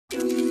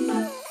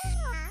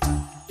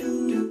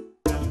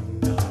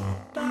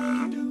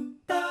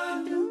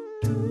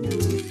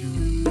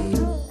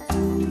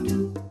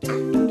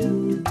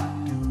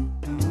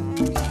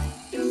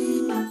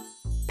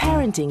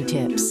parenting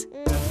tips.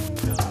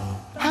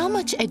 How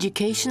much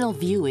educational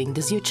viewing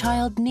does your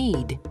child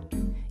need?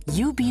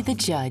 You be the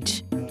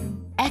judge.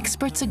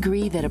 Experts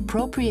agree that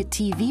appropriate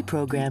TV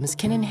programs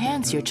can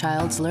enhance your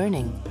child's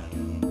learning.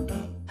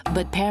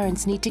 But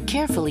parents need to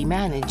carefully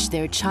manage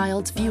their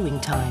child's viewing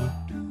time.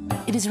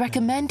 It is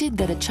recommended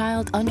that a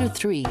child under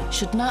 3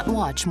 should not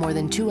watch more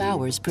than 2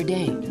 hours per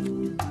day.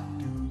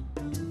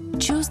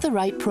 Choose the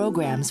right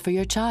programs for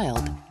your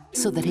child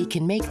so that he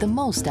can make the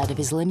most out of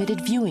his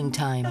limited viewing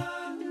time.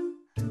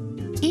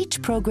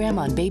 Each program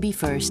on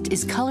BabyFirst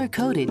is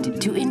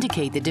color-coded to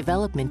indicate the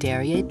development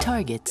area it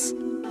targets.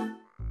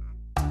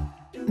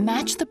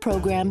 Match the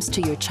programs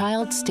to your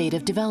child's state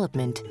of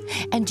development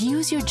and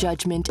use your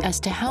judgment as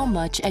to how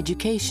much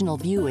educational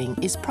viewing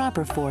is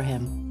proper for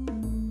him.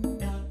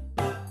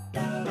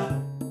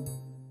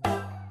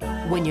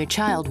 When your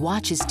child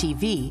watches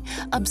TV,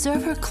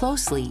 observe her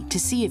closely to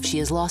see if she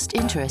has lost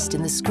interest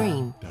in the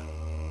screen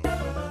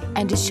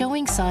and is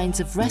showing signs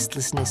of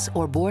restlessness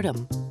or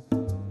boredom.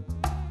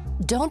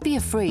 Don't be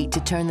afraid to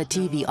turn the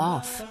TV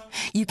off.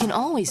 You can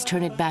always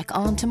turn it back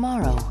on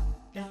tomorrow.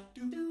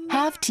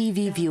 Have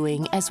TV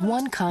viewing as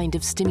one kind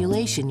of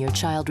stimulation your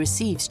child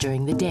receives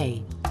during the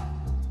day.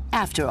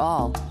 After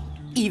all,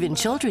 even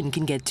children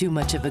can get too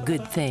much of a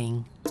good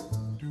thing.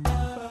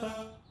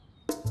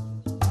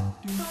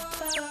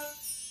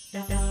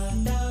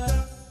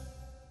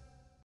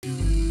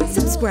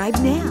 Subscribe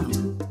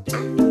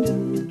now.